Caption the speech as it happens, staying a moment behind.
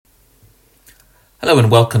Hello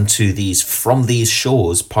and welcome to these From These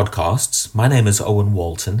Shores podcasts. My name is Owen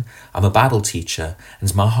Walton. I'm a Bible teacher and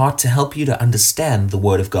it's my heart to help you to understand the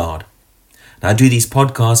Word of God. Now, I do these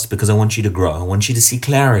podcasts because I want you to grow. I want you to see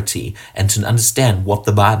clarity and to understand what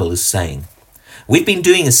the Bible is saying. We've been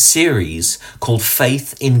doing a series called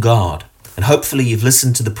Faith in God. And hopefully you've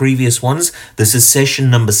listened to the previous ones. This is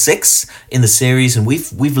session number 6 in the series, and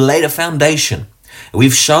we've laid a foundation.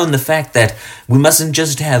 We've shown the fact that we mustn't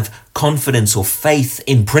just have confidence or faith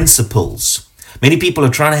in principles. Many people are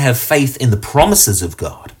trying to have faith in the promises of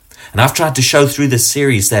God. And I've tried to show through this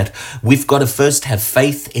series that we've got to first have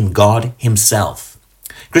faith in God Himself.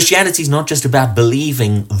 Christianity is not just about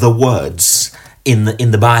believing the words in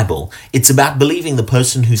the Bible. It's about believing the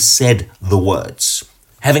person who said the words.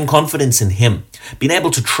 Having confidence in Him. Being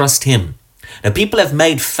able to trust Him. Now, people have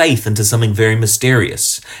made faith into something very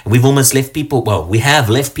mysterious. And we've almost left people, we have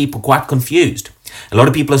left people quite confused. A lot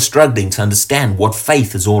of people are struggling to understand what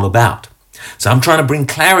faith is all about. So I'm trying to bring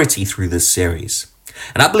clarity through this series.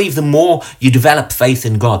 And I believe the more you develop faith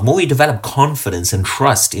in God, the more you develop confidence and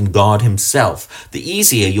trust in God Himself, the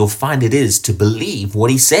easier you'll find it is to believe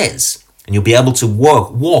what He says. And you'll be able to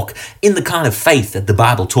walk in the kind of faith that the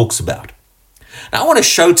Bible talks about. Now, I want to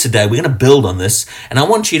show today, we're going to build on this, and I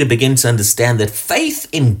want you to begin to understand that faith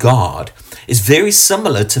in God is very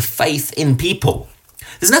similar to faith in people.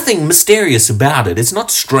 There's nothing mysterious about it. It's not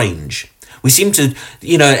strange. We seem to,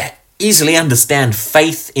 easily understand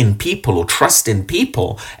faith in people or trust in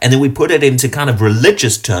people, and then we put it into kind of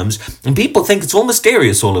religious terms, and people think it's all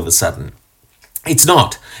mysterious all of a sudden. It's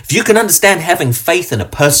not. If you can understand having faith in a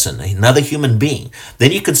person, another human being,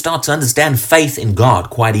 then you can start to understand faith in God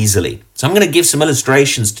quite easily. So I'm going to give some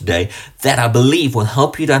illustrations today that I believe will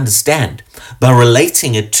help you to understand by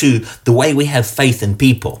relating it to the way we have faith in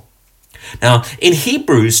people. Now, in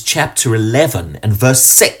Hebrews chapter 11 and verse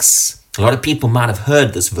 6, a lot of people might have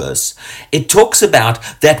heard this verse. It talks about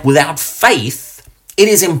that without faith, it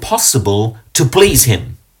is impossible to please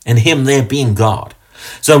Him, and Him there being God.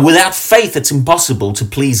 So without faith, it's impossible to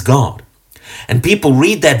please God. And people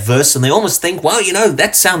read that verse and they almost think,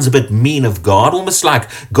 that sounds a bit mean of God. Almost like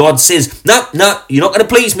God says, no, you're not going to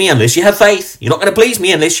please me unless you have faith. You're not going to please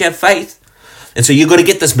me unless you have faith. And so you've got to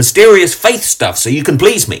get this mysterious faith stuff so you can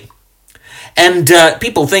please me. And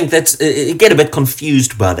people think that, get a bit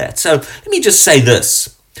confused by that. So let me just say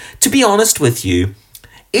this. To be honest with you,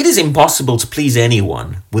 it is impossible to please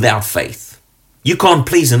anyone without faith. You can't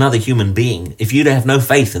please another human being if you have no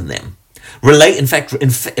faith in them.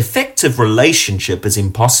 Effective relationship is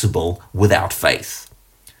impossible without faith.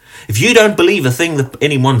 If you don't believe a thing that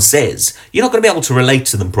anyone says, you're not going to be able to relate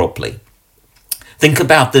to them properly. Think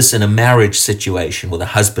about this in a marriage situation with a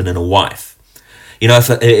husband and a wife.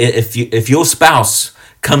 If your spouse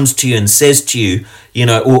comes to you and says to you,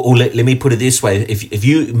 or let me put it this way, if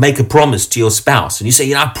you make a promise to your spouse and you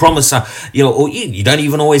say, I promise, or you don't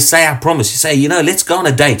even always say I promise, you say, let's go on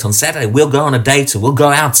a date on Saturday, we'll go on a date and we'll go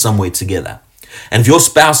out somewhere together. And if your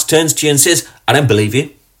spouse turns to you and says, I don't believe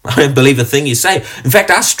you, I don't believe a thing you say. In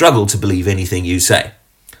fact, I struggle to believe anything you say.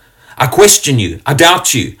 I question you, I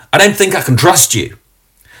doubt you, I don't think I can trust you.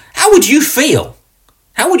 How would you feel?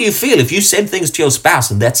 How would you feel if you said things to your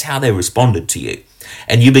spouse and that's how they responded to you?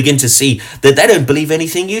 And you begin to see that they don't believe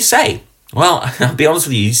anything you say. Well, I'll be honest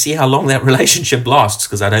with you, you see how long that relationship lasts,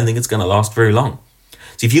 because I don't think it's going to last very long.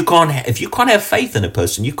 So if you can't have faith in a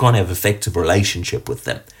person, you can't have effective relationship with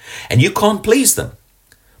them. And you can't please them.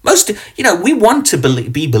 We want to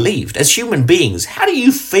be believed as human beings. How do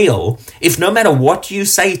you feel if no matter what you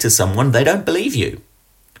say to someone, they don't believe you?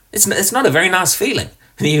 It's not a very nice feeling.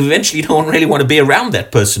 And you eventually don't really want to be around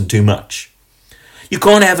that person too much. You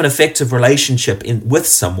can't have an effective relationship with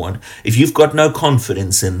someone if you've got no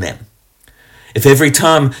confidence in them. If every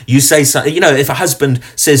time you say something, if a husband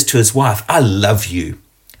says to his wife, I love you,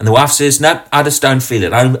 and the wife says, no, I just don't feel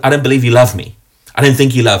it. I don't believe you love me. I don't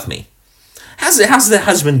think you love me. How's the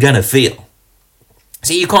husband going to feel?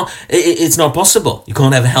 See, you can't, it's not possible. You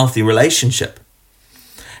can't have a healthy relationship.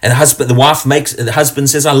 And the husband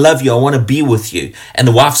says, I love you, I want to be with you. And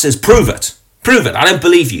the wife says, prove it. Prove it. I don't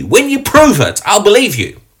believe you. When you prove it, I'll believe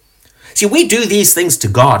you. See, we do these things to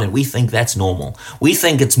God and we think that's normal. We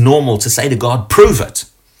think it's normal to say to God, prove it,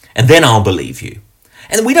 and then I'll believe you.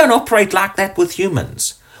 And we don't operate like that with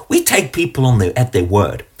humans. We take people at their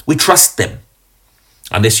word. We trust them.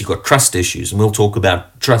 Unless you've got trust issues, and we'll talk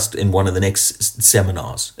about trust in one of the next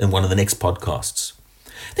seminars, in one of the next podcasts.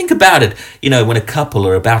 Think about it, when a couple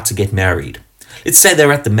are about to get married. Let's say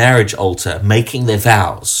they're at the marriage altar making their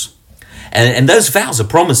vows. And those vows are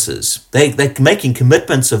promises. They're making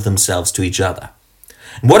commitments of themselves to each other.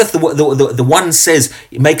 And what if the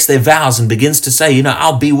one makes their vows and begins to say,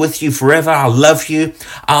 I'll be with you forever, I'll love you,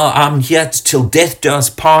 I'm here till death do us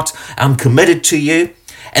part, I'm committed to you.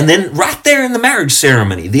 And then right there in the marriage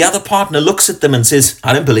ceremony, the other partner looks at them and says,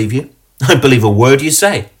 I don't believe you. I don't believe a word you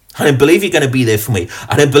say. I don't believe you're going to be there for me.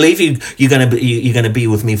 I don't believe you're going to be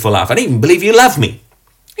with me for life. I don't even believe you love me.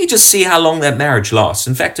 You just see how long that marriage lasts.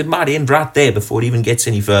 In fact, it might end right there before it even gets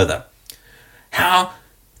any further. How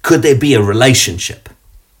could there be a relationship?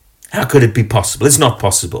 How could it be possible? It's not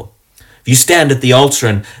possible. If you stand at the altar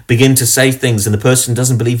and begin to say things and the person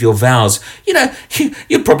doesn't believe your vows,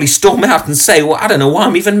 you'd probably storm out and say, well, I don't know why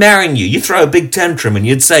I'm even marrying you. You throw a big tantrum and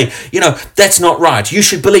you'd say, that's not right. You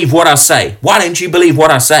should believe what I say. Why don't you believe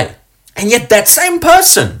what I say? And yet that same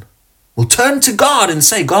person will turn to God and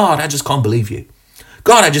say, God, I just can't believe you.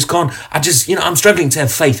 God, I'm struggling to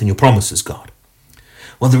have faith in your promises, God.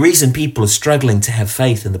 Well, the reason people are struggling to have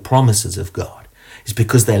faith in the promises of God is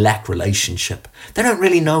because they lack relationship. They don't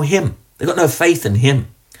really know Him. They've got no faith in Him.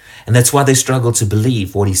 And that's why they struggle to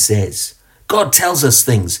believe what He says. God tells us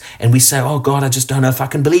things and we say, oh God, I just don't know if I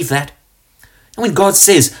can believe that. And when God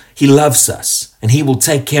says He loves us and He will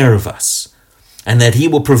take care of us and that He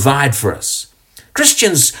will provide for us,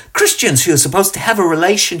 Christians who are supposed to have a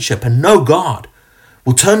relationship and know God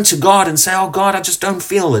will turn to God and say, oh God, I just don't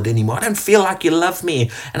feel it anymore. I don't feel like you love me.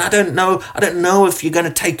 And I don't know if you're going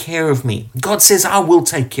to take care of me. God says, I will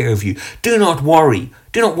take care of you. Do not worry.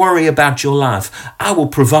 Do not worry about your life. I will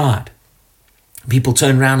provide. People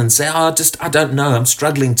turn around and say, I don't know. I'm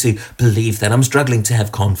struggling to believe that. I'm struggling to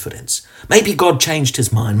have confidence. Maybe God changed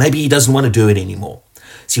His mind. Maybe He doesn't want to do it anymore.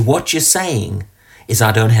 See, what you're saying is,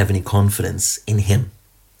 I don't have any confidence in Him.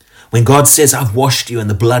 When God says, I've washed you in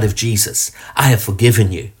the blood of Jesus, I have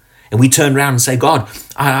forgiven you. And we turn around and say, God,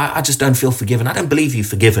 I just don't feel forgiven. I don't believe you've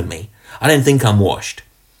forgiven me. I don't think I'm washed.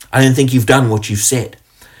 I don't think you've done what you've said.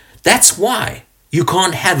 That's why you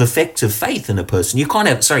can't have effective faith in a person. You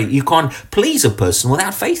can't please a person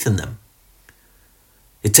without faith in them.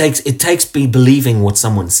 It takes me believing what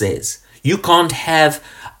someone says. You can't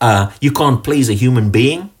please a human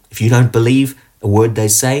being if you don't believe a word they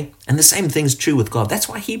say. And the same thing's true with God. That's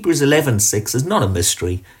why Hebrews 11:6 is not a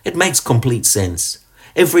mystery. It makes complete sense.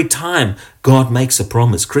 Every time God makes a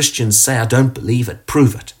promise, Christians say, I don't believe it.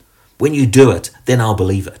 Prove it. When you do it, then I'll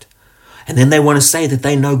believe it. And then they want to say that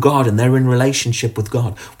they know God and they're in relationship with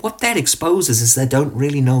God. What that exposes is they don't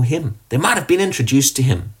really know Him. They might have been introduced to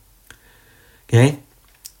Him. Okay?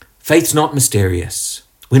 Faith's not mysterious.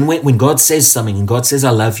 When God says something and God says,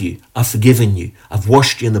 I love you, I've forgiven you, I've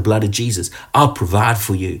washed you in the blood of Jesus, I'll provide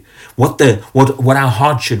for you. What our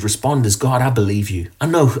heart should respond is, God, I believe you. I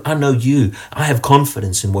know you. I have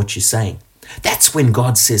confidence in what you're saying. That's when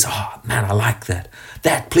God says, oh man, I like that.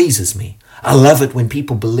 That pleases me. I love it when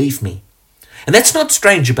people believe me. And that's not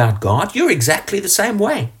strange about God. You're exactly the same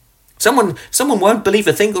way. Someone won't believe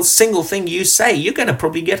a single thing you say. You're going to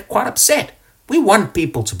probably get quite upset. We want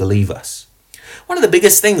people to believe us. One of the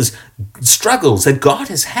biggest struggles that God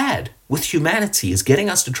has had with humanity is getting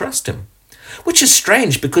us to trust Him, which is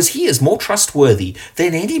strange because He is more trustworthy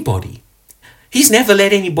than anybody. He's never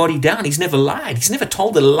let anybody down. He's never lied. He's never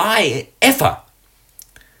told a lie ever.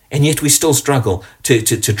 And yet we still struggle to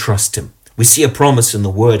trust Him. We see a promise in the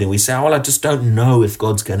Word and we say, well, I just don't know if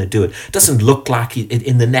God's going to do it. It doesn't look like it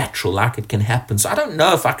in the natural, like it can happen. So I don't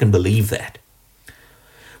know if I can believe that.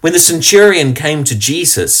 When the centurion came to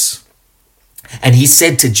Jesus, and he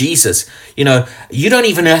said to Jesus, you don't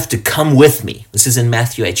even have to come with me. This is in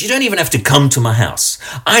Matthew 8. You don't even have to come to my house.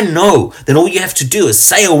 I know that all you have to do is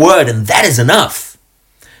say a word and that is enough.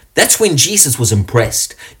 That's when Jesus was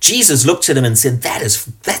impressed. Jesus looked at him and said,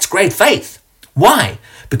 that's great faith. Why?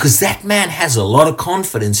 Because that man has a lot of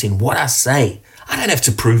confidence in what I say. I don't have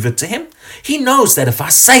to prove it to him. He knows that if I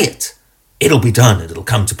say it, it'll be done. It'll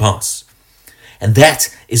come to pass. And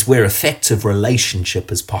that is where effective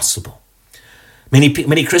relationship is possible.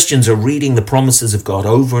 Many Christians are reading the promises of God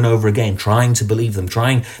over and over again, trying to believe them,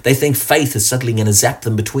 they think faith is suddenly going to zap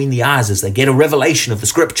them between the eyes as they get a revelation of the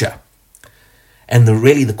scripture. And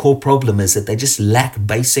the core problem is that they just lack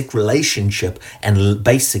basic relationship and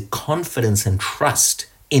basic confidence and trust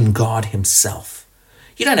in God Himself.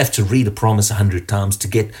 You don't have to read a promise 100 times to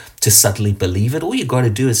get to suddenly believe it. All you got to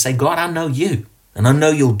do is say, God, I know you, and I know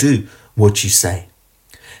you'll do what you say.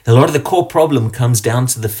 A lot of the core problem comes down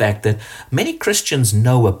to the fact that many Christians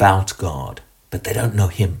know about God, but they don't know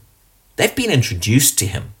Him. They've been introduced to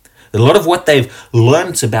Him. A lot of what they've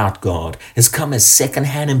learnt about God has come as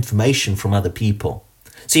secondhand information from other people.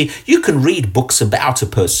 See, you can read books about a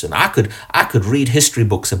person. I could read history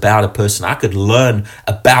books about a person. I could learn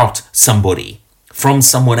about somebody from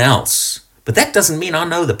someone else. But that doesn't mean I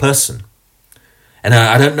know the person. And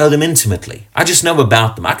I don't know them intimately. I just know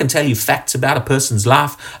about them. I can tell you facts about a person's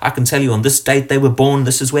life. I can tell you on this date they were born,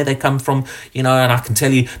 this is where they come from, and I can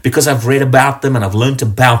tell you because I've read about them and I've learned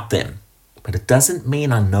about them. But it doesn't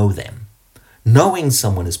mean I know them. Knowing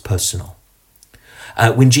someone is personal.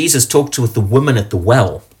 When Jesus talked with the woman at the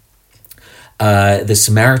well, the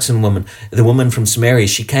Samaritan woman, the woman from Samaria,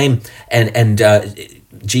 she came and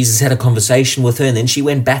Jesus had a conversation with her, and then she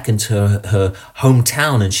went back into her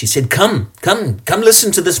hometown and she said, come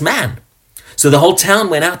listen to this man. So the whole town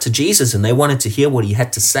went out to Jesus and they wanted to hear what he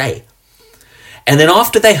had to say. And then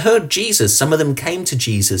after they heard Jesus, some of them came to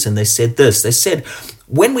Jesus and they said this. They said,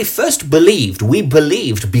 when we first believed, we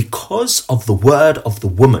believed because of the word of the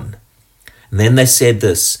woman. And then they said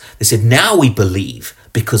this. They said, now we believe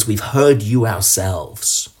because we've heard you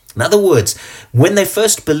ourselves. In other words, when they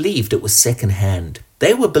first believed, it was secondhand.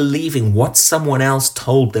 They were believing what someone else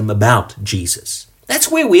told them about Jesus. That's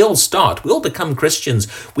where we all start. We all become Christians.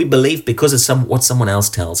 We believe because of what someone else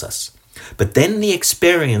tells us. But then the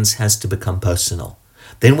experience has to become personal.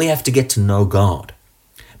 Then we have to get to know God.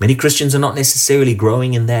 Many Christians are not necessarily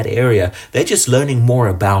growing in that area. They're just learning more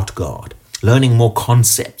about God, learning more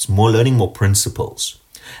concepts, learning more principles.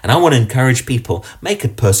 And I want to encourage people, make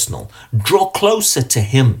it personal. Draw closer to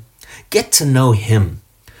Him. Get to know Him.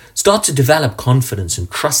 Start to develop confidence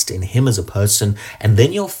and trust in Him as a person, and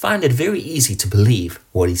then you'll find it very easy to believe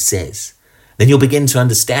what He says. Then you'll begin to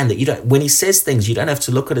understand that when He says things, you don't have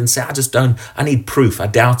to look at it and say, I need proof, I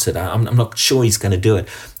doubt it, I'm not sure He's going to do it.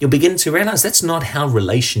 You'll begin to realize that's not how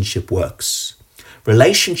relationship works.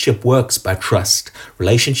 Relationship works by trust.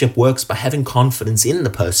 Relationship works by having confidence in the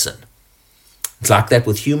person. It's like that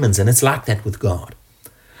with humans, and it's like that with God.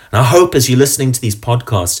 And I hope as you're listening to these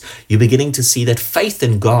podcasts, you're beginning to see that faith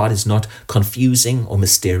in God is not confusing or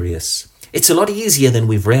mysterious. It's a lot easier than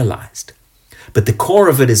we've realized. But the core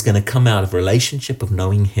of it is going to come out of relationship, of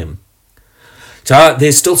knowing Him. So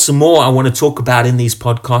there's still some more I want to talk about in these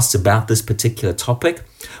podcasts about this particular topic.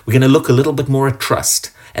 We're going to look a little bit more at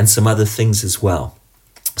trust and some other things as well.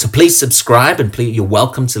 So please subscribe, and you're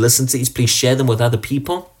welcome to listen to these. Please share them with other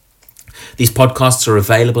people. These podcasts are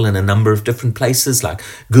available in a number of different places like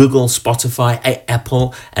Google, Spotify,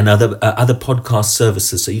 Apple, and other podcast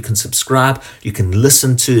services. So you can subscribe, you can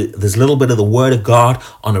listen to this little bit of the Word of God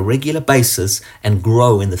on a regular basis and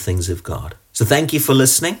grow in the things of God. So thank you for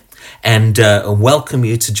listening, and welcome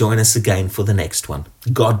you to join us again for the next one.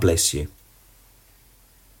 God bless you.